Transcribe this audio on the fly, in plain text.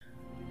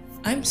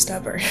I'm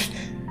stubborn.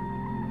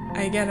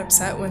 I get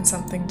upset when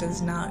something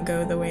does not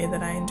go the way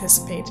that I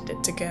anticipated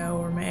it to go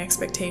or my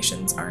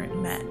expectations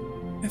aren't met.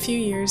 A few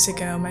years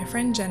ago, my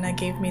friend Jenna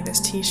gave me this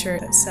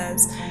t-shirt that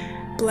says,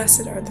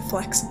 "Blessed are the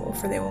flexible,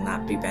 for they will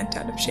not be bent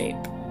out of shape."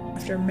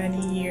 After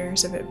many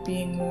years of it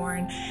being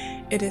worn,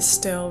 it has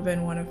still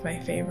been one of my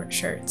favorite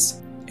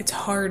shirts. It's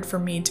hard for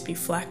me to be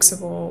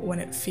flexible when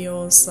it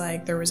feels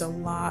like there was a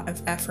lot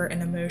of effort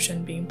and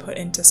emotion being put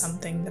into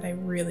something that I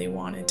really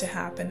wanted to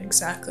happen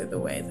exactly the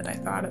way that I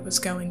thought it was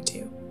going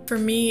to. For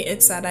me,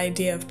 it's that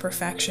idea of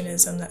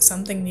perfectionism, that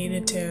something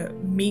needed to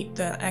meet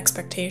the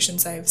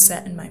expectations I have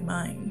set in my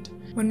mind.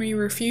 When we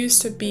refuse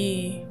to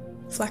be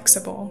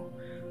flexible,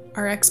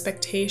 our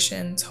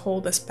expectations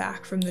hold us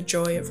back from the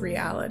joy of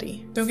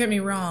reality. Don't get me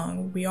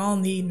wrong, we all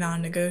need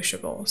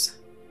non-negotiables.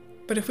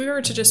 But if we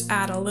were to just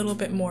add a little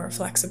bit more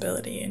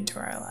flexibility into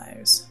our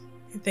lives,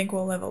 I think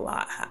we'll live a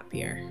lot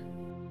happier.